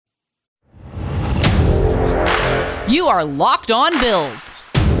You are Locked On Bills,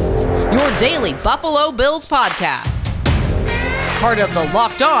 your daily Buffalo Bills podcast. Part of the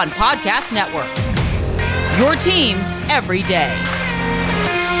Locked On Podcast Network, your team every day.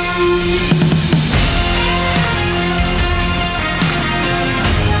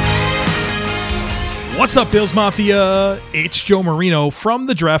 What's up, Bills Mafia? It's Joe Marino from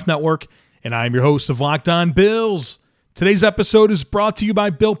the Draft Network, and I'm your host of Locked On Bills. Today's episode is brought to you by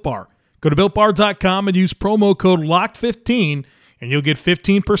Built Bar. Go to BuiltBar.com and use promo code LOCKED15, and you'll get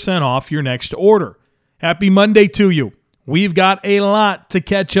 15% off your next order. Happy Monday to you. We've got a lot to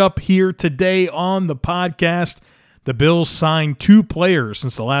catch up here today on the podcast. The Bills signed 2 players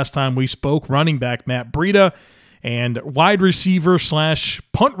since the last time we spoke, running back Matt Breida and wide receiver /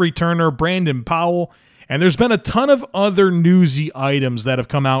 punt returner Brandon Powell. And there's been a ton of other newsy items that have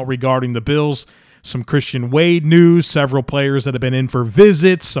come out regarding the Bills. Some Christian Wade news, several players that have been in for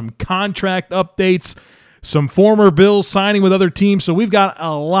visits, some contract updates, some former Bills signing with other teams. So we've got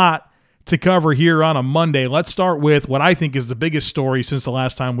a lot to cover here on a Monday. Let's start with what I think is the biggest story since the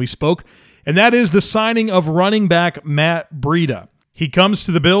last time we spoke, and that is the signing of running back Matt Breida. He comes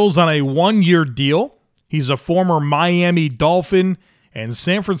to the Bills on a 1-year deal. He's a former Miami Dolphin and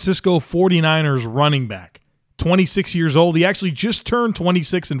San Francisco 49ers running back. 26 years old. He actually just turned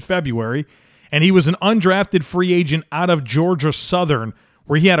 26 in February. And he was an undrafted free agent out of Georgia Southern,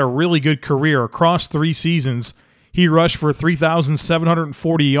 where he had a really good career. Across 3 seasons, he rushed for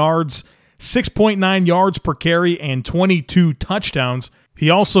 3,740 yards, 6.9 yards per carry, and 22 touchdowns. He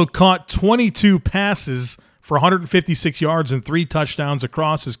also caught 22 passes for 156 yards and 3 touchdowns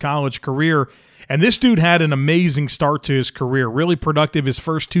across his college career. And this dude had an amazing start to his career, really productive his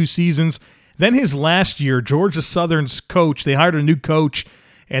first 2 seasons. Then his last year, Georgia Southern's coach, they hired a new coach,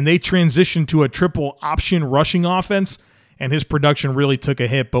 and they transitioned to a triple option rushing offense, and his production really took a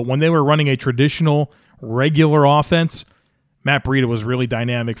hit. But when they were running a traditional, regular offense, Matt Breida was really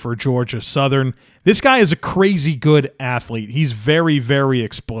dynamic for Georgia Southern. This guy is a crazy good athlete. He's very, very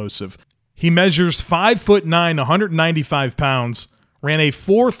explosive. He measures 5'9", 195 pounds, ran a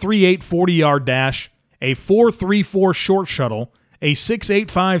 4.38 40-yard dash, a 4.34 short shuttle, a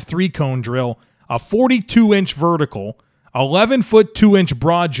 6.85 three-cone drill, a 42-inch vertical, 11-foot 2-inch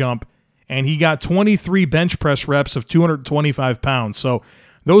broad jump, and he got 23 bench press reps of 225 pounds. So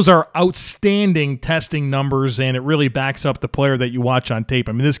those are outstanding testing numbers, and it really backs up the player that you watch on tape.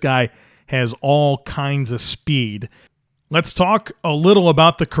 I mean, this guy has all kinds of speed. Let's talk a little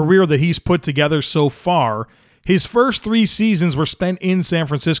about the career that he's put together so far. His first 3 seasons were spent in San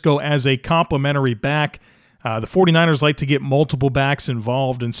Francisco as a complimentary back. The 49ers like to get multiple backs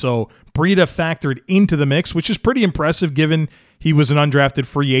involved, and so Breida factored into the mix, which is pretty impressive given he was an undrafted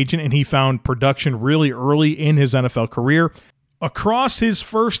free agent and he found production really early in his NFL career. Across his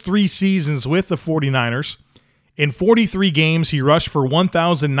first 3 seasons with the 49ers, in 43 games, he rushed for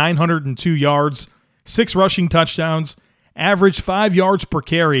 1,902 yards, 6 rushing touchdowns, averaged 5 yards per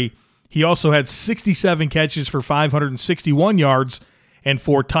carry. He also had 67 catches for 561 yards and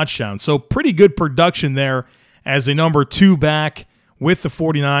 4 touchdowns. So pretty good production there as a number 2 back with the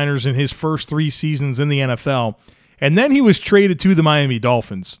 49ers in his first 3 seasons in the NFL. And then he was traded to the Miami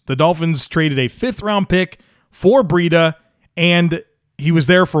Dolphins. The Dolphins traded a 5th-round pick for Breida, and he was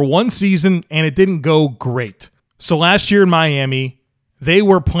there for 1 season, and it didn't go great. So last year in Miami, they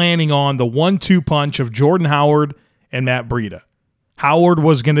were planning on the 1-2 punch of Jordan Howard and Matt Breida. Howard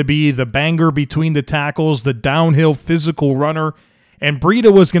was going to be the banger between the tackles, the downhill physical runner, and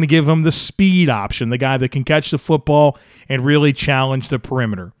Breida was going to give him the speed option, the guy that can catch the football and really challenge the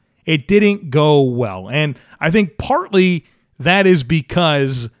perimeter. It didn't go well, and I think partly that is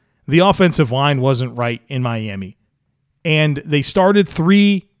because the offensive line wasn't right in Miami. And they started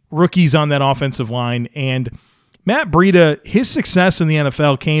 3 rookies on that offensive line, and Matt Breida, his success in the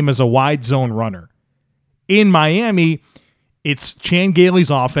NFL came as a wide zone runner. In Miami, it's Chan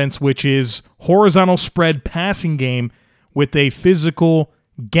Gailey's offense, which is horizontal spread passing game with a physical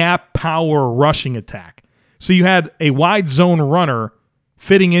gap power rushing attack. So you had a wide zone runner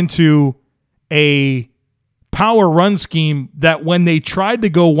fitting into a power run scheme that when they tried to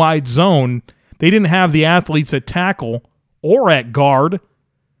go wide zone, they didn't have the athletes at tackle or at guard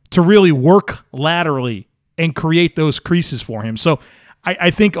to really work laterally and create those creases for him. So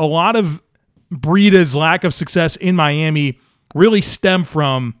I think a lot of Breida's lack of success in Miami really stemmed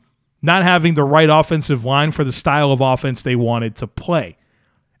from not having the right offensive line for the style of offense they wanted to play.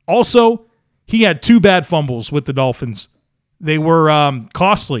 Also, he had 2 bad fumbles with the Dolphins. They were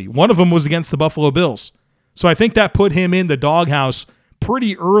costly. One of them was against the Buffalo Bills. So I think that put him in the doghouse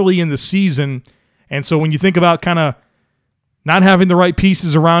pretty early in the season. And so when you think about kind of not having the right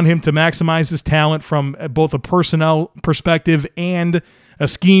pieces around him to maximize his talent from both a personnel perspective and a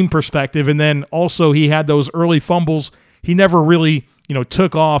scheme perspective. And then also he had those early fumbles. He never really,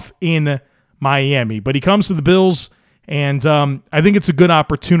 took off in Miami. But he comes to the Bills, and I think it's a good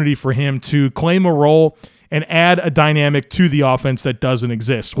opportunity for him to claim a role and add a dynamic to the offense that doesn't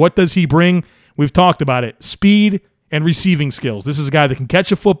exist. What does he bring? We've talked about it. Speed and receiving skills. This is a guy that can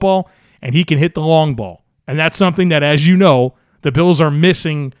catch a football, and he can hit the long ball. And that's something that, as you know, the Bills are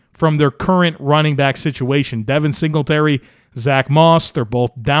missing from their current running back situation. Devin Singletary, Zach Moss, they're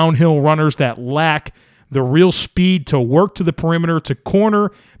both downhill runners that lack the real speed to work to the perimeter, to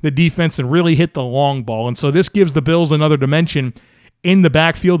corner the defense and really hit the long ball. And so this gives the Bills another dimension in the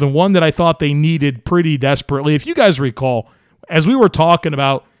backfield, and one that I thought they needed pretty desperately. If you guys recall, as we were talking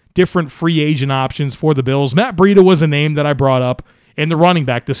about different free agent options for the Bills, Matt Breida was a name that I brought up in the running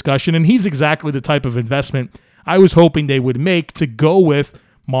back discussion, and he's exactly the type of investment I was hoping they would make to go with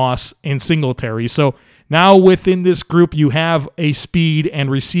Moss and Singletary. So now within this group, you have a speed and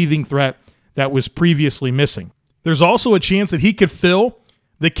receiving threat that was previously missing. There's also a chance that he could fill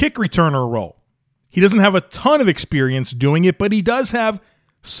the kick returner role. He doesn't have a ton of experience doing it, but he does have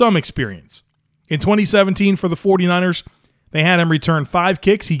some experience. In 2017 for the 49ers, they had him return 5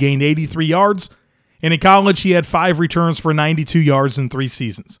 kicks. He gained 83 yards. And in college, he had 5 returns for 92 yards in 3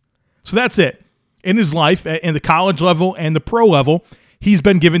 seasons. So that's it. In his life, in the college level and the pro level, he's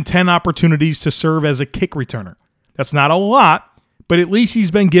been given 10 opportunities to serve as a kick returner. That's not a lot, but at least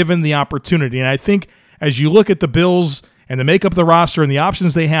he's been given the opportunity. And I think as you look at the Bills and the makeup of the roster and the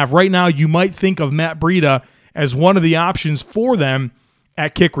options they have right now, you might think of Matt Breida as one of the options for them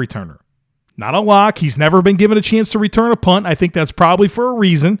at kick returner. Not a lock. He's never been given a chance to return a punt. I think that's probably for a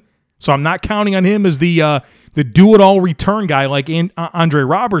reason. So I'm not counting on him as the do-it-all return guy like Andre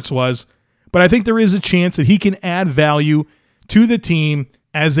Roberts was. But I think there is a chance that he can add value to the team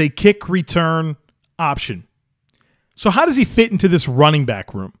as a kick return option. So how does he fit into this running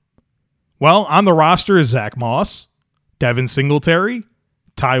back room? Well, on the roster is Zach Moss, Devin Singletary,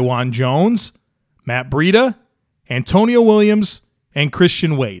 Tywan Jones, Matt Breida, Antonio Williams, and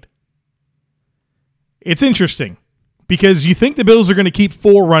Christian Wade. It's interesting because you think the Bills are going to keep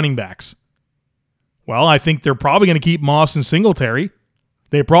 4 running backs. Well, I think they're probably going to keep Moss and Singletary.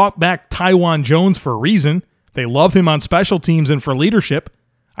 They brought back Tywan Jones for a reason. They love him on special teams and for leadership.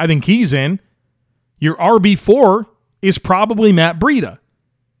 I think he's in. Your RB4 is probably Matt Breida.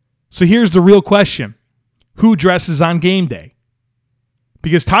 So here's the real question. Who dresses on game day?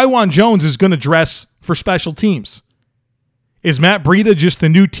 Because Tywan Jones is going to dress for special teams. Is Matt Breida just the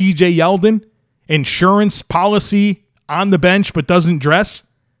new TJ Yeldon? Insurance policy on the bench but doesn't dress?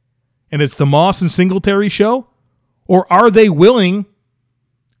 And it's the Moss and Singletary show? Or are they willing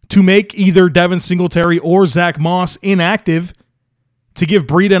to make either Devin Singletary or Zach Moss inactive to give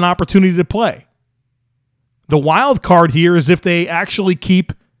Breida an opportunity to play? The wild card here is if they actually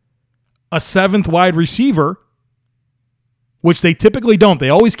keep a 7th wide receiver, which they typically don't. They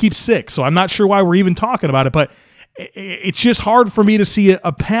always keep 6, so I'm not sure why we're even talking about it, but it's just hard for me to see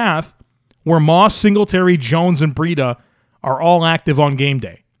a path where Moss, Singletary, Jones, and Breida are all active on game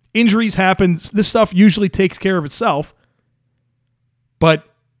day. Injuries happen. This stuff usually takes care of itself, but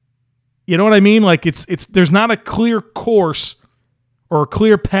you know what I mean? Like it's there's not a clear course or a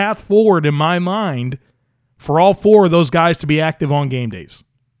clear path forward in my mind for all 4 of those guys to be active on game days.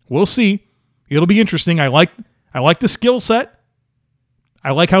 We'll see. It'll be interesting. I like the skill set.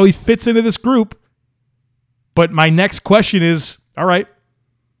 I like how he fits into this group. But my next question is, all right,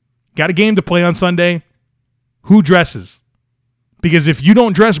 got a game to play on Sunday. Who dresses? Because if you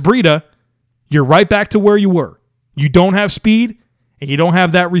don't dress Breida, you're right back to where you were. You don't have speed, and you don't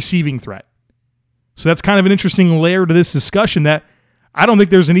have that receiving threat. So that's kind of an interesting layer to this discussion that I don't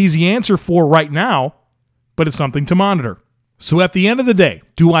think there's an easy answer for right now, but it's something to monitor. So at the end of the day,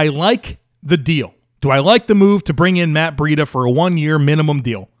 do I like the deal? Do I like the move to bring in Matt Breida for a 1-year minimum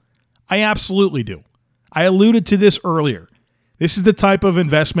deal? I absolutely do. I alluded to this earlier. This is the type of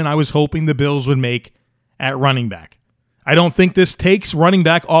investment I was hoping the Bills would make at running back. I don't think this takes running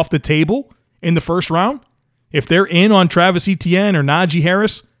back off the table in the first round. If they're in on Travis Etienne or Najee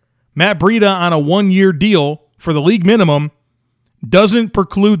Harris, Matt Breida on a 1-year deal for the league minimum doesn't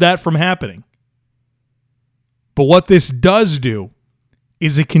preclude that from happening. But what this does do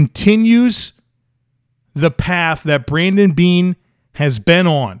is it continues the path that Brandon Beane has been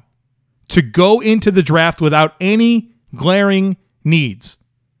on to go into the draft without any glaring needs.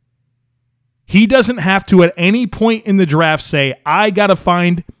 He doesn't have to at any point in the draft say, I got to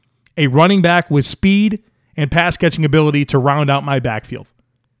find a running back with speed and pass catching ability to round out my backfield.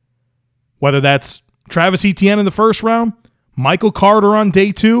 Whether that's Travis Etienne in the first round, Michael Carter on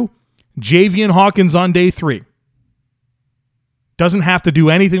day 2, Javian Hawkins on day 3. Doesn't have to do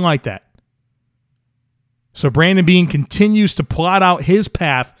anything like that. So Brandon Beane continues to plot out his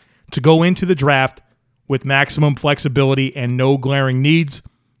path to go into the draft with maximum flexibility and no glaring needs.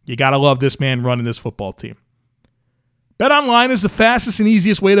 You got to love this man running this football team. BetOnline is the fastest and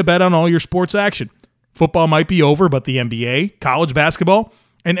easiest way to bet on all your sports action. Football might be over, but the NBA, college basketball,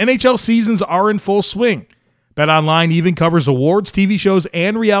 and NHL seasons are in full swing. BetOnline even covers awards, TV shows,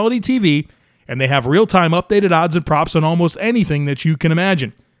 and reality TV, and they have real-time updated odds and props on almost anything that you can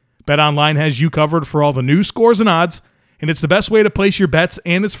imagine. BetOnline has you covered for all the news, scores, and odds, and it's the best way to place your bets,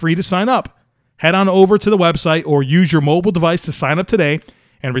 and it's free to sign up. Head on over to the website or use your mobile device to sign up today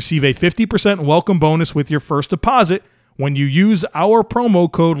and receive a 50% welcome bonus with your first deposit when you use our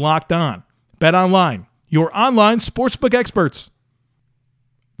promo code LOCKEDON. BetOnline, your online sportsbook experts.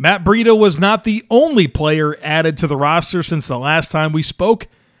 Matt Breida was not the only player added to the roster since the last time we spoke.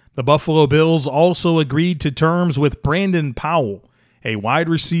 The Buffalo Bills also agreed to terms with Brandon Powell, a wide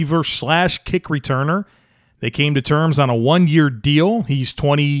receiver / kick returner. They came to terms on a 1-year deal. He's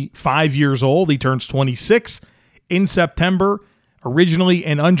 25 years old. He turns 26 in September. Originally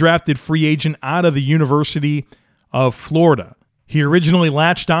an undrafted free agent out of the University of Florida. He originally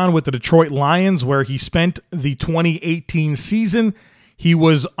latched on with the Detroit Lions, where he spent the 2018 season. He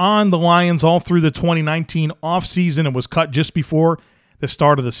was on the Lions all through the 2019 offseason and was cut just before the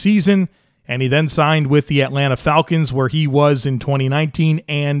start of the season. And he then signed with the Atlanta Falcons, where he was in 2019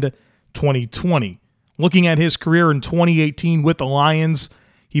 and 2020. Looking at his career in 2018 with the Lions,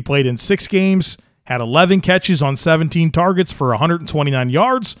 he played in 6 games, had 11 catches on 17 targets for 129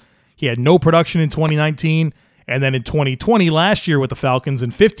 yards. He had no production in 2019. And then in 2020, last year with the Falcons, in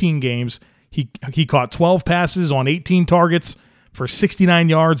 15 games, he caught 12 passes on 18 targets for 69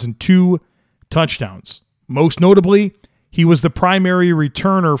 yards and 2 touchdowns. Most notably, he was the primary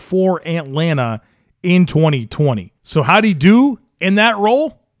returner for Atlanta in 2020. So how'd he do in that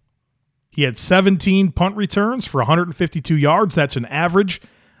role? He had 17 punt returns for 152 yards. That's an average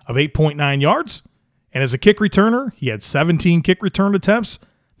of 8.9 yards. And as a kick returner, he had 17 kick return attempts,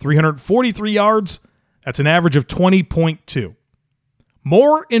 343 yards. That's an average of 20.2.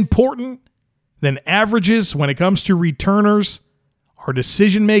 More important than averages when it comes to returners are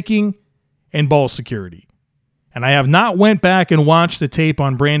decision-making and ball security. And I have not went back and watched the tape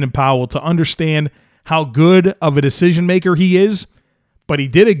on Brandon Powell to understand how good of a decision-maker he is, but he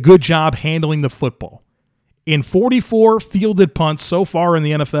did a good job handling the football. In 44 fielded punts so far in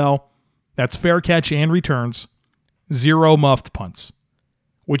the NFL, that's fair catch and returns, 0 muffed punts,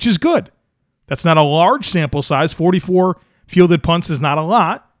 which is good. That's not a large sample size. 44 fielded punts is not a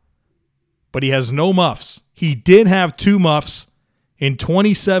lot, but he has no muffs. He did have 2 muffs in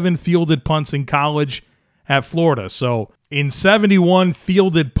 27 fielded punts in college at Florida. So in 71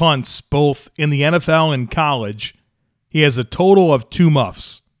 fielded punts, both in the NFL and college, he has a total of 2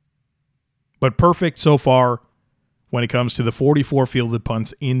 muffs. But perfect so far when it comes to the 44 fielded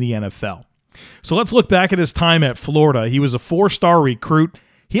punts in the NFL. So let's look back at his time at Florida. He was a 4-star recruit.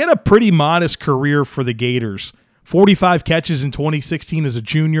 He had a pretty modest career for the Gators. 45 catches in 2016 as a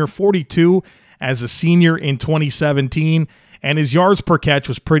junior, 42 as a senior in 2017, and his yards per catch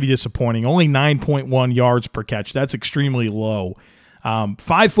was pretty disappointing. Only 9.1 yards per catch. That's extremely low.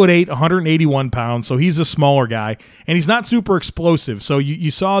 5'8", 181 pounds, so he's a smaller guy, and he's not super explosive. So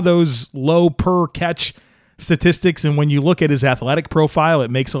you saw those low per catch statistics, and when you look at his athletic profile, it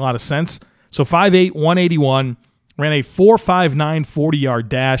makes a lot of sense. So 5'8", 181, ran a 4.59 40-yard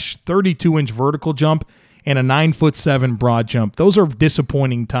dash, 32-inch vertical jump, and a 9'7" broad jump. Those are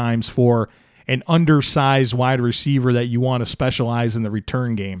disappointing times for an undersized wide receiver that you want to specialize in the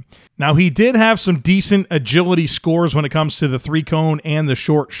return game. Now, he did have some decent agility scores when it comes to the 3-cone and the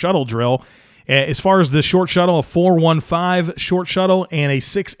short shuttle drill. As far as the short shuttle, a 4.15 short shuttle and a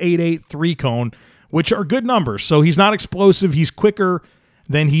 6.88 3-cone, which are good numbers. So he's not explosive. He's quicker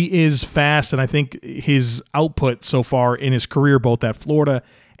than he is fast, and I think his output so far in his career, both at Florida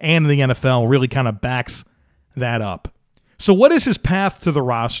and in the NFL, really kind of backs that up. So what is his path to the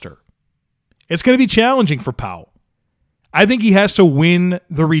roster? It's going to be challenging for Powell. I think he has to win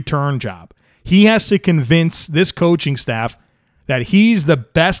the return job. He has to convince this coaching staff that he's the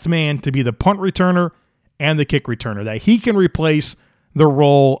best man to be the punt returner and the kick returner, that he can replace the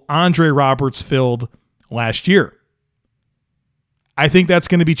role Andre Roberts filled last year. I think that's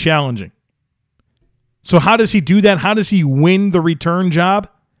going to be challenging. So how does he do that? How does he win the return job?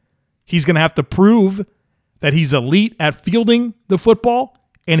 He's going to have to prove that he's elite at fielding the football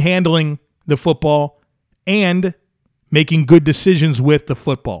and handling the football and making good decisions with the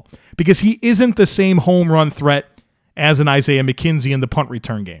football, because he isn't the same home run threat as an Isaiah McKenzie in the punt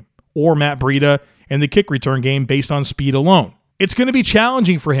return game or Matt Breida in the kick return game based on speed alone. It's going to be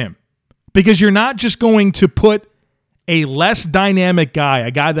challenging for him because you're not just going to put a less dynamic guy,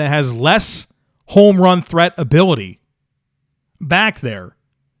 a guy that has less home run threat ability back there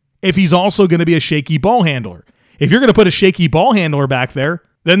if he's also going to be a shaky ball handler. If you're going to put a shaky ball handler back there,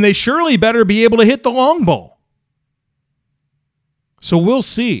 then they surely better be able to hit the long ball. So we'll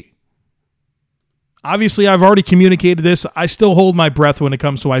see. Obviously, I've already communicated this. I still hold my breath when it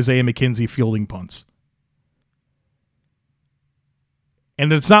comes to Isaiah McKenzie fielding punts.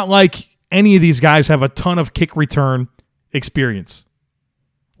 And it's not like any of these guys have a ton of kick return experience.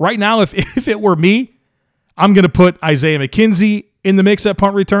 Right now, if it were me, I'm going to put Isaiah McKenzie in the mix at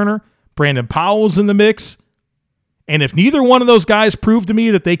punt returner. Brandon Powell's in the mix. And if neither one of those guys prove to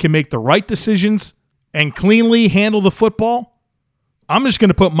me that they can make the right decisions and cleanly handle the football, I'm just going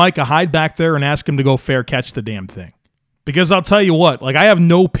to put Micah Hyde back there and ask him to go fair catch the damn thing. Because I'll tell you what, I have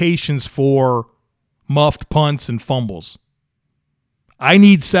no patience for muffed punts and fumbles. I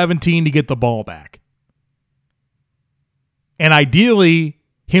need 17 to get the ball back. And ideally,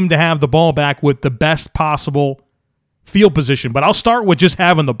 him to have the ball back with the best possible field position. But I'll start with just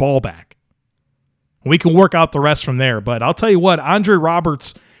having the ball back. We can work out the rest from there. But I'll tell you what, Andre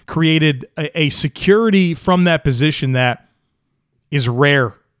Roberts created a security from that position that is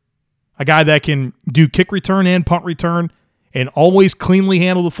rare. A guy that can do kick return and punt return and always cleanly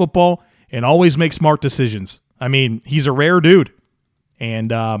handle the football and always make smart decisions. I mean, he's a rare dude.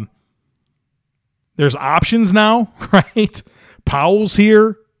 And there's options now, right? Powell's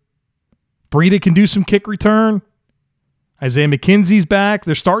here. Breida can do some kick return. Isaiah McKenzie's back.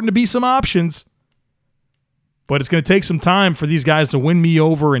 There's starting to be some options. But it's going to take some time for these guys to win me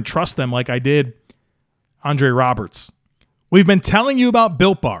over and trust them like I did Andre Roberts. We've been telling you about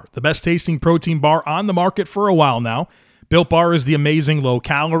Built Bar, the best tasting protein bar on the market for a while now. Built Bar is the amazing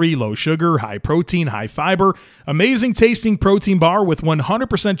low-calorie, low-sugar, high-protein, high-fiber, amazing tasting protein bar with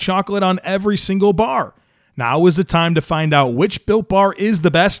 100% chocolate on every single bar. Now is the time to find out which Built Bar is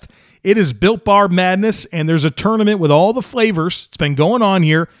the best. It is Built Bar Madness, and there's a tournament with all the flavors. It's been going on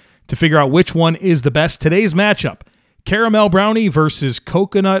here to figure out which one is the best. Today's matchup, caramel brownie versus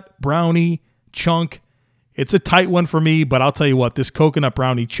coconut brownie chunk. It's a tight one for me, but I'll tell you what, this coconut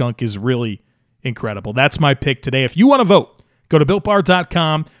brownie chunk is really incredible. That's my pick today. If you want to vote, go to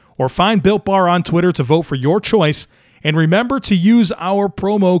BuiltBar.com or find Built Bar on Twitter to vote for your choice. And remember to use our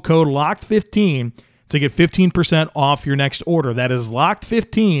promo code LOCKED15 to get 15% off your next order. That is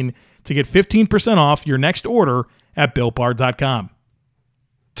LOCKED15 to get 15% off your next order at BuiltBar.com.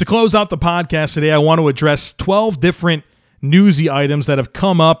 To close out the podcast today, I want to address 12 different newsy items that have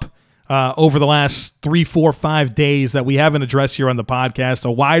come up over the last 3, 4, 5 days that we haven't addressed here on the podcast.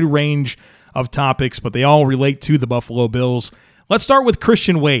 A wide range of topics, but they all relate to the Buffalo Bills. Let's start with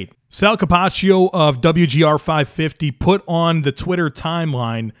Christian Wade. Sal Capaccio of WGR 550 put on the Twitter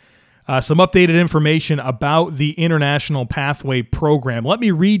timeline some updated information about the International Pathway Program. Let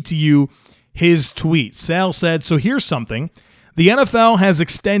me read to you his tweet. Sal said, so here's something. The NFL has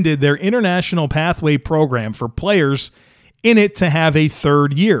extended their International Pathway Program for players in it to have a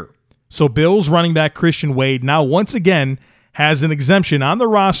third year. So Bills running back Christian Wade now once again has an exemption on the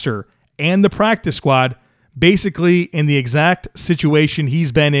roster and the practice squad, basically in the exact situation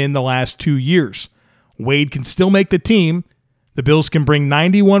he's been in the last 2 years. Wade can still make the team. The Bills can bring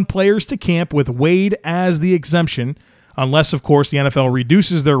 91 players to camp with Wade as the exemption, unless, of course, the NFL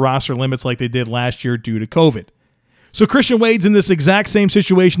reduces their roster limits like they did last year due to COVID. So Christian Wade's in this exact same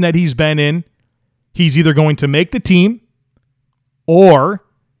situation that he's been in. He's either going to make the team or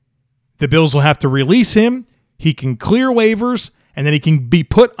the Bills will have to release him. He can clear waivers, and then he can be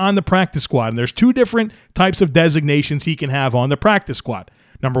put on the practice squad. And there's two different types of designations he can have on the practice squad.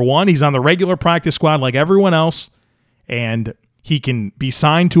 Number one, he's on the regular practice squad like everyone else, and he can be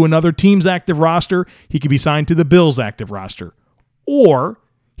signed to another team's active roster. He can be signed to the Bills' active roster. Or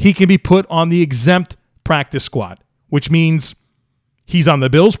he can be put on the exempt practice squad, which means he's on the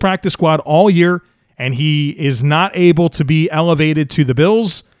Bills' practice squad all year, and he is not able to be elevated to the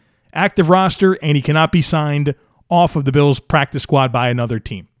Bills' active roster, and he cannot be signed off of the Bills practice squad by another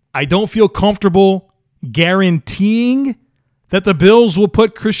team. I don't feel comfortable guaranteeing that the Bills will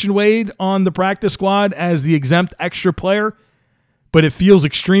put Christian Wade on the practice squad as the exempt extra player, but it feels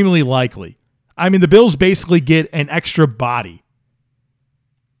extremely likely. I mean, the Bills basically get an extra body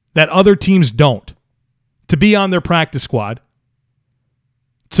that other teams don't to be on their practice squad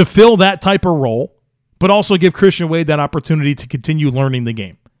to fill that type of role, but also give Christian Wade that opportunity to continue learning the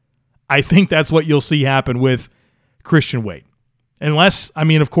game. I think that's what you'll see happen with Christian Wade. Unless, I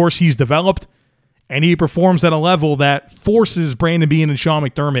mean, of course, he's developed and he performs at a level that forces Brandon Beane and Sean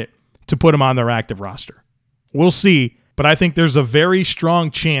McDermott to put him on their active roster. We'll see, but I think there's a very strong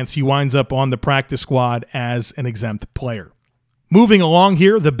chance he winds up on the practice squad as an exempt player. Moving along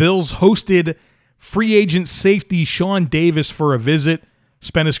here, the Bills hosted free agent safety Sean Davis for a visit.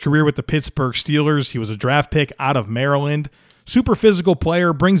 Spent his career with the Pittsburgh Steelers. He was a draft pick out of Maryland. Super physical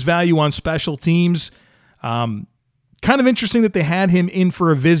player, brings value on special teams. Kind of interesting that they had him in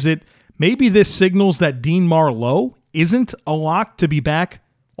for a visit. Maybe this signals that Dean Marlowe isn't a lock to be back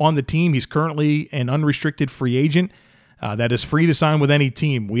on the team. He's currently an unrestricted free agent that is free to sign with any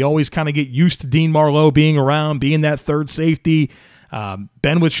team. We always kind of get used to Dean Marlowe being around, being that third safety.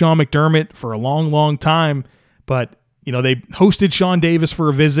 Been with Sean McDermott for a long, long time, but they hosted Sean Davis for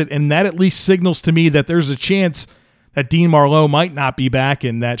a visit, and that at least signals to me that there's a chance that Dean Marlowe might not be back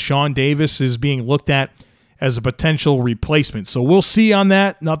and that Sean Davis is being looked at as a potential replacement. So we'll see on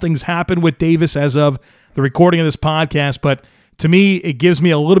that. Nothing's happened with Davis as of the recording of this podcast, but to me, it gives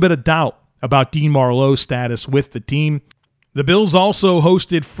me a little bit of doubt about Dean Marlowe's status with the team. The Bills also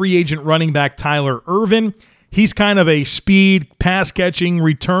hosted free agent running back Tyler Ervin. He's kind of a speed, pass-catching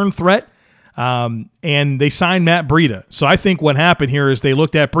return threat. And they signed Matt Breida. So I think what happened here is they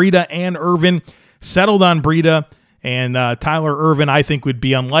looked at Breida and Ervin, settled on Breida, and Tyler Ervin I think would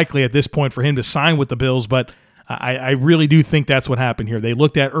be unlikely at this point for him to sign with the Bills, but I really do think that's what happened here. They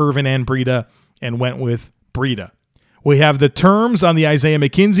looked at Ervin and Breida and went with Breida. We have the terms on the Isaiah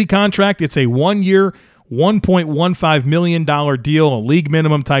McKenzie contract. It's a 1-year, $1.15 million deal, a league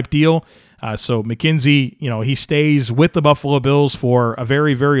minimum type deal. So McKenzie, he stays with the Buffalo Bills for a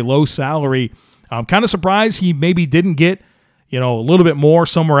very, very low salary. I'm kind of surprised he maybe didn't get, a little bit more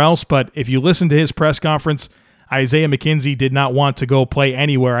somewhere else. But if you listen to his press conference, Isaiah McKenzie did not want to go play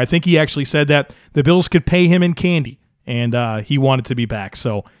anywhere. I think he actually said that the Bills could pay him in candy, and he wanted to be back.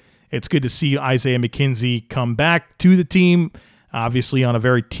 So it's good to see Isaiah McKenzie come back to the team, obviously on a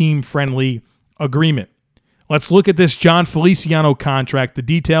very team-friendly agreement. Let's look at this John Feliciano contract. The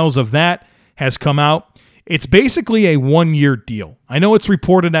details of that has come out. It's basically a 1-year deal. I know it's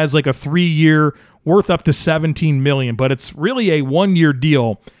reported as like a 3-year worth up to $17 million, but it's really a 1-year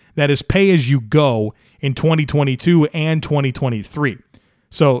deal that is pay as you go in 2022 and 2023.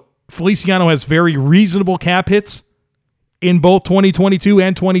 So Feliciano has very reasonable cap hits in both 2022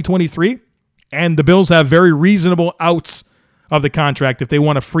 and 2023, and the Bills have very reasonable outs of the contract if they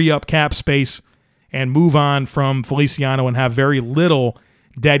want to free up cap space and move on from Feliciano and have very little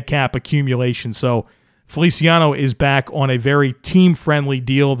dead cap accumulation. So Feliciano is back on a very team-friendly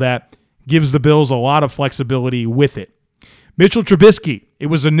deal that gives the Bills a lot of flexibility with it. Mitchell Trubisky, it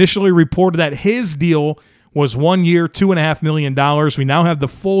was initially reported that his deal was 1 year, $2.5 million. We now have the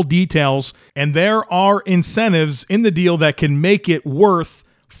full details, and there are incentives in the deal that can make it worth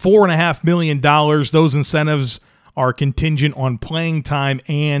 $4.5 million. Those incentives are contingent on playing time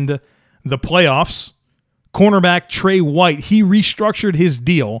and the playoffs. Cornerback Trey White, he restructured his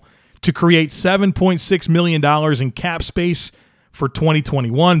deal to create $7.6 million in cap space for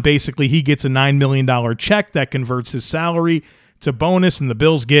 2021. Basically, he gets a $9 million check that converts his salary to bonus, and the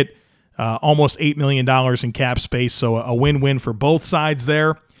Bills get almost $8 million in cap space, so a win-win for both sides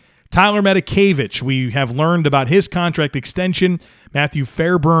there. Tyler Matakevich, we have learned about his contract extension. Matthew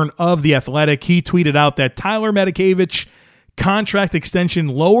Fairburn of The Athletic, he tweeted out that Tyler Matakevich contract extension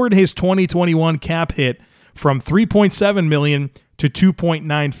lowered his 2021 cap hit from $3.7 million to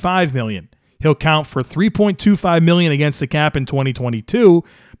 $2.95 million. He'll count for $3.25 million against the cap in 2022,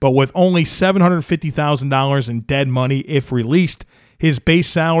 but with only $750,000 in dead money if released, his base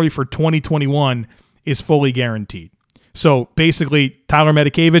salary for 2021 is fully guaranteed. So basically, Tyler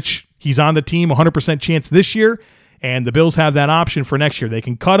Matakevich, he's on the team, 100% chance this year, and the Bills have that option for next year. They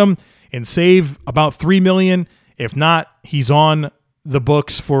can cut him and save about $3 million. If not, he's on the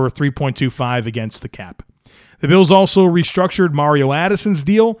books for $3.25 against the cap. The Bills also restructured Mario Addison's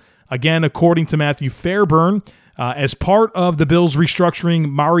deal. Again, according to Matthew Fairburn, as part of the Bills restructuring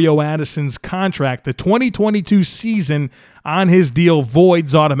Mario Addison's contract, the 2022 season on his deal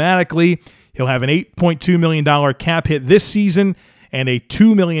voids automatically. He'll have an $8.2 million cap hit this season and a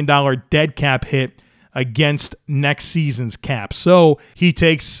 $2 million dead cap hit against next season's cap. So he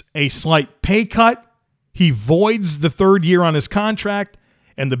takes a slight pay cut. He voids the third year on his contract,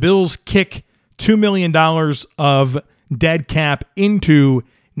 and the Bills kick $2 million of dead cap into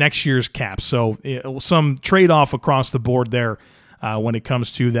next year's cap. So some trade-off across the board there when it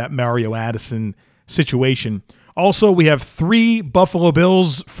comes to that Mario Addison situation. Also, we have 3 Buffalo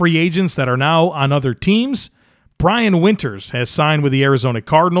Bills free agents that are now on other teams. Brian Winters has signed with the Arizona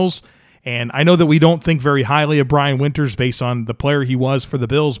Cardinals, and I know that we don't think very highly of Brian Winters based on the player he was for the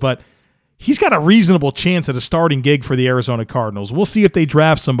Bills, but he's got a reasonable chance at a starting gig for the Arizona Cardinals. We'll see if they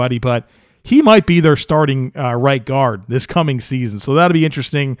draft somebody, but he might be their starting right guard this coming season. So that'll be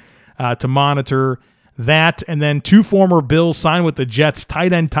interesting to monitor that. And then 2 former Bills signed with the Jets,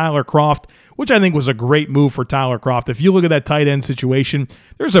 tight end Tyler Kroft, which I think was a great move for Tyler Kroft. If you look at that tight end situation,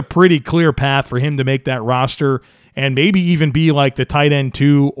 there's a pretty clear path for him to make that roster and maybe even be like the tight end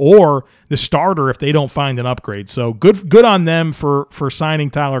 2 or the starter if they don't find an upgrade. So good on them for signing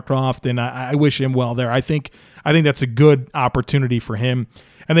Tyler Kroft, and I wish him well there. I think that's a good opportunity for him.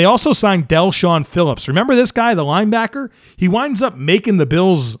 And they also signed Del'Shawn Phillips. Remember this guy, the linebacker? He winds up making the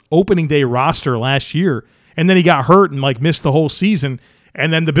Bills' opening day roster last year, and then he got hurt and missed the whole season,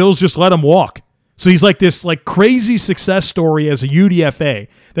 and then the Bills just let him walk. So he's like this crazy success story as a UDFA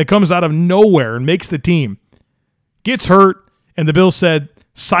that comes out of nowhere and makes the team. Gets hurt, and the Bills said,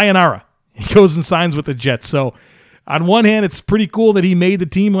 sayonara. He goes and signs with the Jets. So on one hand, it's pretty cool that he made the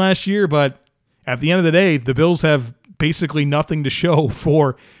team last year, but at the end of the day, the Bills have basically nothing to show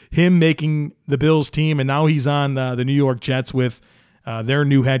for him making the Bills team, and now he's on the New York Jets with their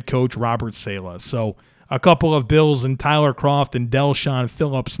new head coach, Robert Saleh. So a couple of Bills and Tyler Kroft and Del'Shawn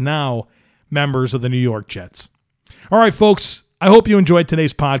Phillips now members of the New York Jets. All right, folks, I hope you enjoyed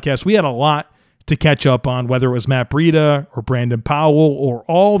today's podcast. We had a lot to catch up on, whether it was Matt Breida or Brandon Powell or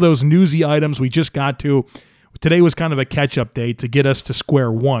all those newsy items we just got to. Today was kind of a catch-up day to get us to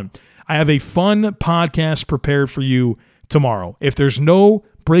square one. I have a fun podcast prepared for you tomorrow. If there's no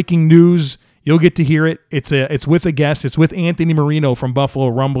breaking news, you'll get to hear it. It's with a guest. It's with Anthony Marino from Buffalo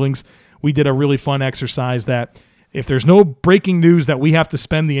Rumblings. We did a really fun exercise that if there's no breaking news that we have to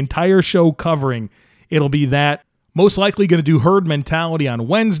spend the entire show covering, it'll be that. Most likely going to do herd mentality on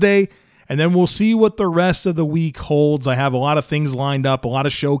Wednesday, and then we'll see what the rest of the week holds. I have a lot of things lined up, a lot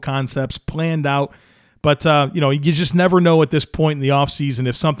of show concepts planned out. But, you just never know at this point in the offseason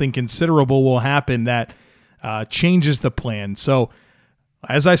if something considerable will happen that changes the plan. So,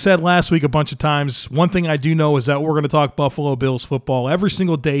 as I said last week a bunch of times, one thing I do know is that we're going to talk Buffalo Bills football every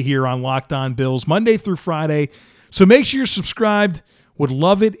single day here on Locked On Bills, Monday through Friday. So make sure you're subscribed. Would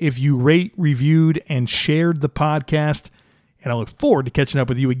love it if you rate, reviewed, and shared the podcast. And I look forward to catching up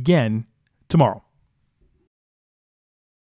with you again tomorrow.